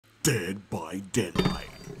Dead by Daylight.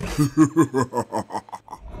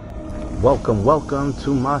 Welcome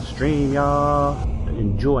to my stream, y'all.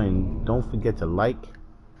 Enjoying. Don't forget to like,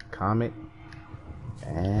 comment,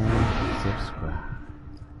 and subscribe.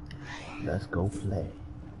 Let's go play.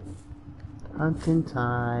 Hunting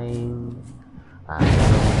time. I go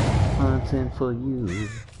hunting for you.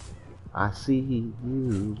 I see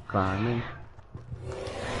you climbing.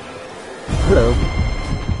 Hello.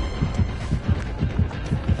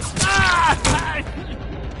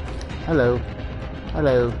 Hello.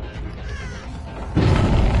 Hello.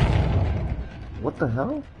 What the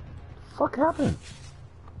hell? Fuck happened?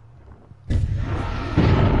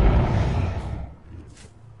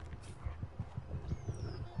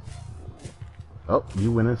 Oh,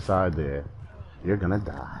 you went inside there. You're gonna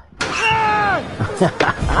die.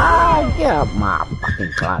 Get out my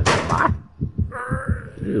fucking closet, boy.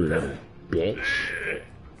 You little bitch.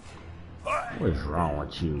 What's wrong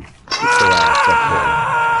with you? Get your ass up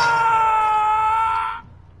there.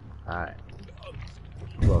 Alright.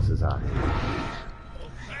 Who else is out here?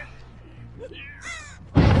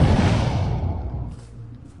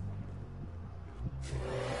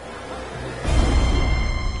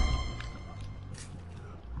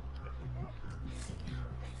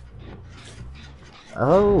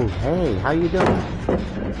 Oh, hey, how you doing?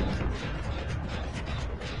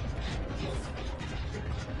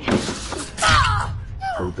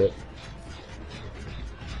 Stupid.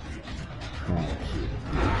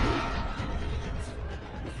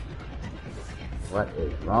 What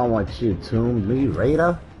is wrong with you, Tomb Lee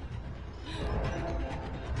Raider?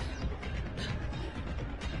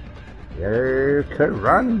 You could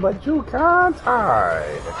run, but you can't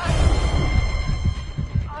hide.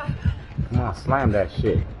 Come on, slam that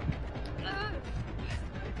shit.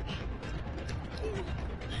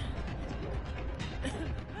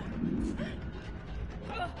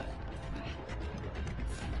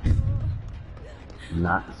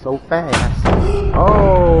 Not so fast.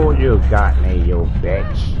 Oh, you got me, you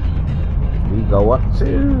bitch. We go up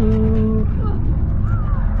too.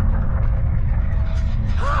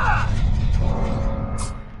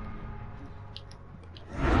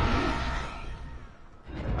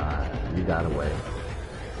 Alright, you got away.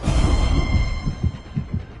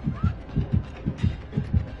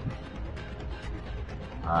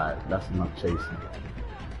 Alright, that's enough chasing.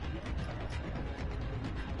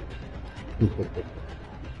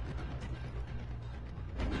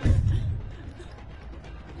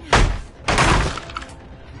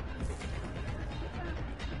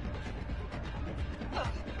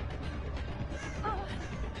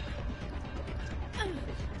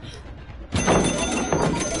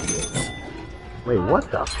 Wait, what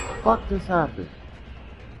the fuck just happened?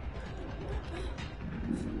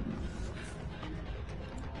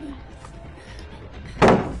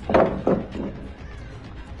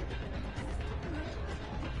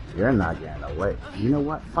 You're not getting away. You know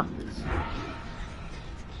what? Fuck this.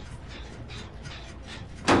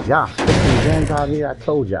 Y'all sticking guns out here, I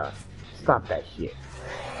told y'all. Stop that shit.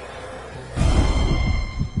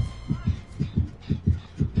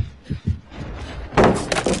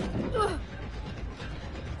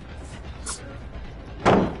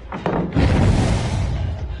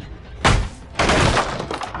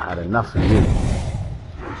 I had enough of you.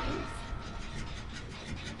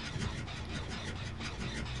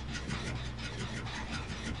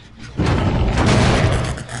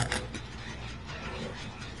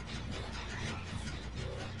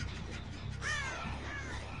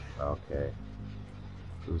 Okay.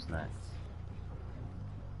 Who's next?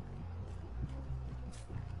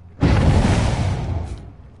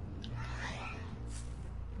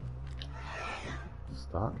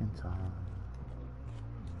 Stalking time.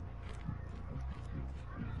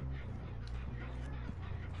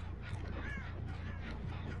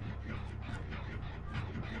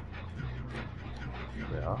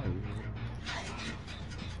 Where are you?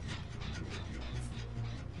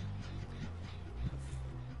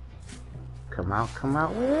 Come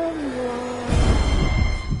out, where are you?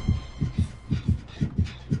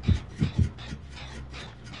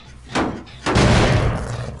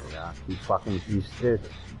 Yeah, keep fucking with you stick.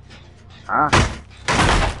 Huh?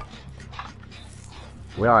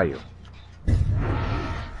 Where are you?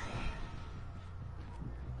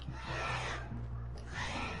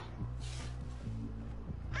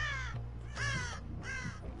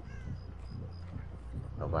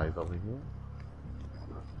 Nobody's over here?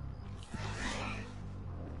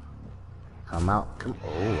 Come out, come.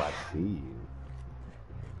 Oh, I see you.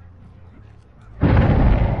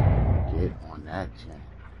 Get on that chain.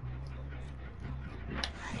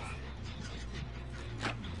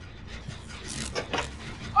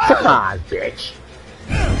 Surprise, bitch.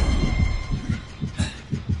 Let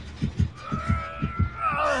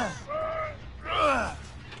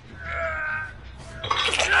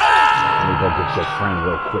me go get your friend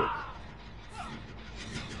real quick.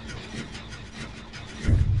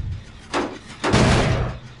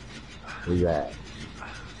 Where you at?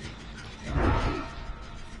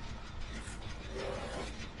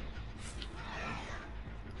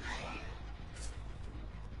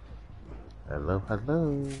 Hello,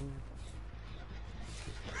 hello.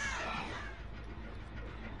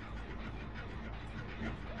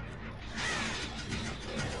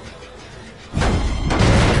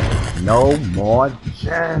 No more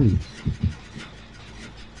gems.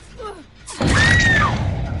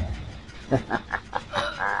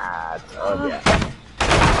 I told ya.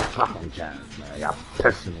 Fucking gems, man. Y'all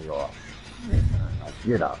pissing me off. Now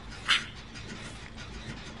get up.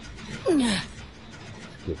 Let's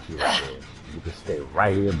get you up here. You can stay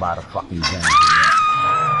right here by the fucking gems.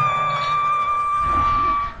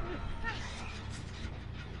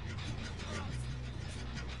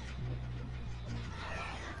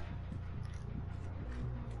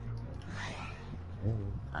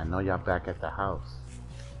 I know y'all back at the house.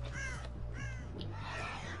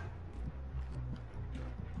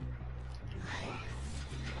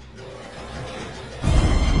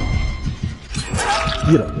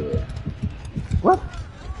 Get up there. What?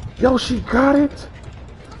 Yo, she got it?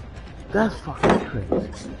 That's fucking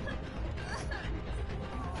crazy.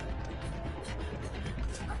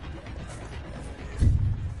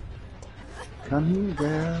 Come here,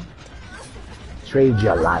 girl. Trade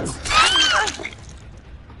your life.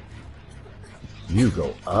 You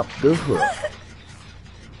go up the hook.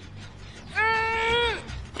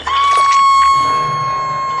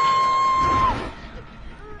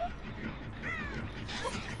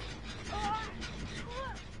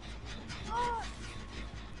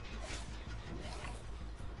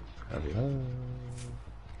 Hello.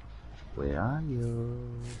 Where are you?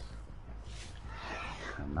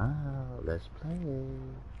 Come out, let's play.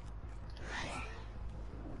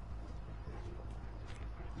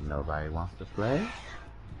 Nobody wants to play?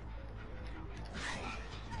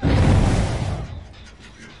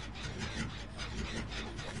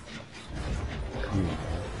 Come here.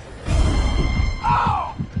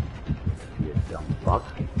 You dumb fuck.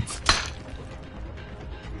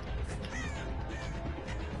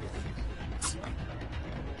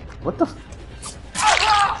 What the f— Get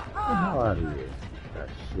the hell out of here. That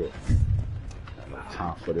shit. Got no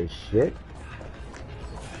time for this shit.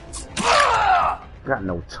 Got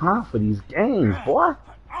no time for these games, boy.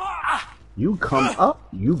 You come up,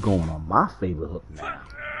 you going on my favorite hook now.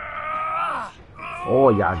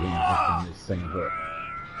 All y'all getting hooked on this same hook.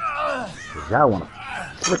 Cause y'all wanna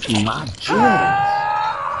flick my gems.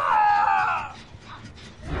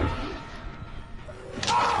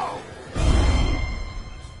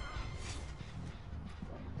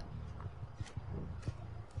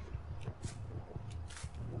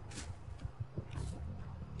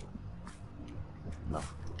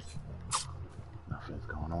 Nothing's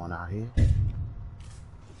going on out here.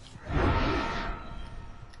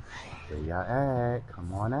 Where y'all at?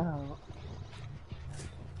 Come on out.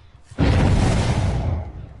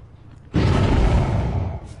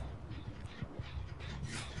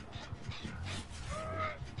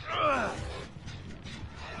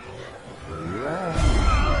 Where you at?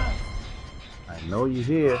 I know you're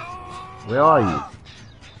here. Where are you?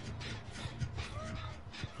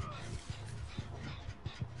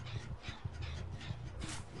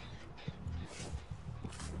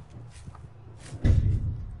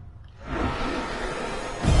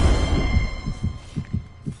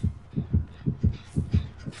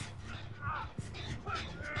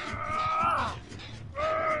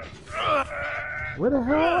 Where the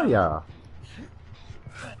hell are y'all?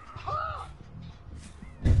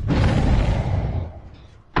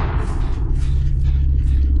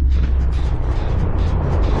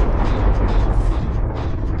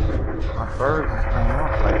 My birds is coming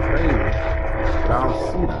off like crazy, but I don't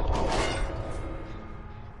see them.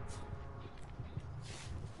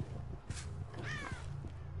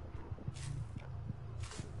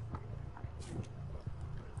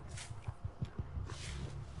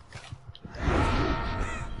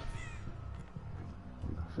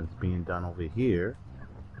 Nothing's being done over here.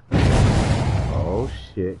 Oh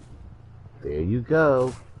shit. There you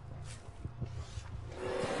go.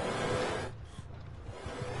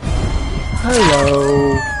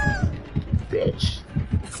 Hello, bitch.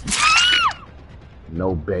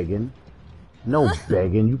 No begging. No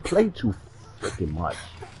begging. You play too freaking much.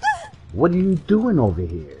 What are you doing over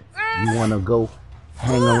here? You want to go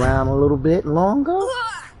hang around a little bit longer?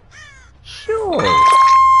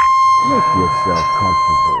 yourself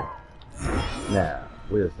comfortable. Now,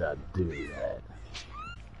 where's that dude at?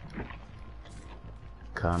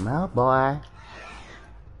 Come out, boy.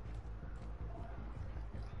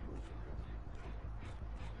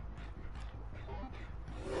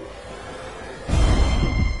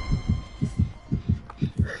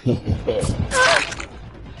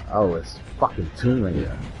 Oh, it's fucking Tomb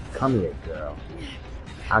Raider. Come here, girl.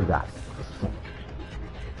 I got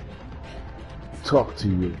talk to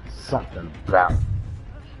you something about.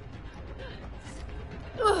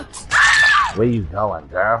 Where you going,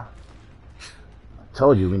 girl? I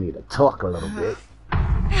told you we need to talk a little bit.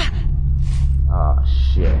 Oh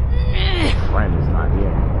shit. Your friend is not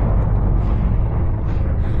here.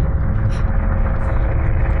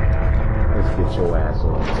 Let's get your ass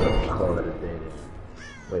off to call it a day.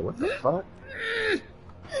 Wait, what the fuck?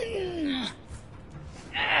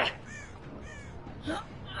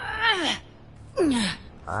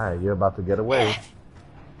 Alright, you're about to get away.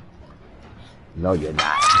 No, you're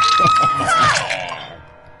not.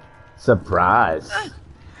 Surprise.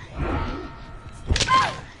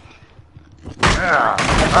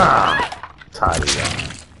 Tired of y'all.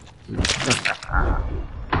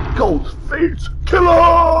 Ghostface Killer!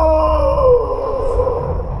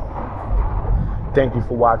 Thank you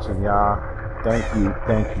for watching, y'all. Thank you,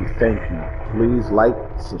 thank you, thank you. Please like,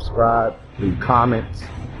 subscribe, leave comments.